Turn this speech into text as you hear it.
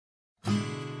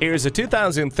Here's a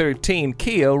 2013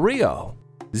 Kia Rio.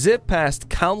 Zip past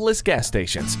countless gas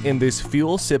stations in this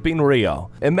fuel-sipping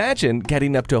Rio. Imagine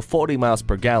getting up to 40 miles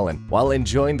per gallon while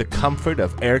enjoying the comfort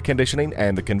of air conditioning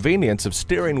and the convenience of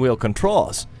steering wheel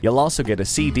controls. You'll also get a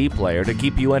CD player to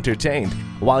keep you entertained,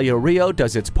 while your Rio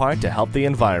does its part to help the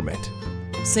environment.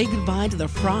 Say goodbye to the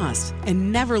frost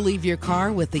and never leave your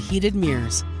car with the heated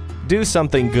mirrors. Do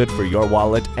something good for your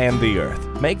wallet and the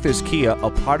earth. Make this Kia a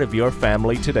part of your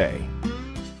family today.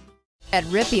 At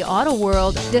Rippy Auto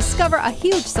World, discover a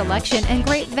huge selection and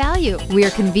great value. We are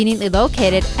conveniently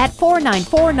located at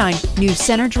 4949 New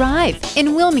Center Drive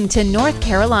in Wilmington, North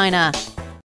Carolina.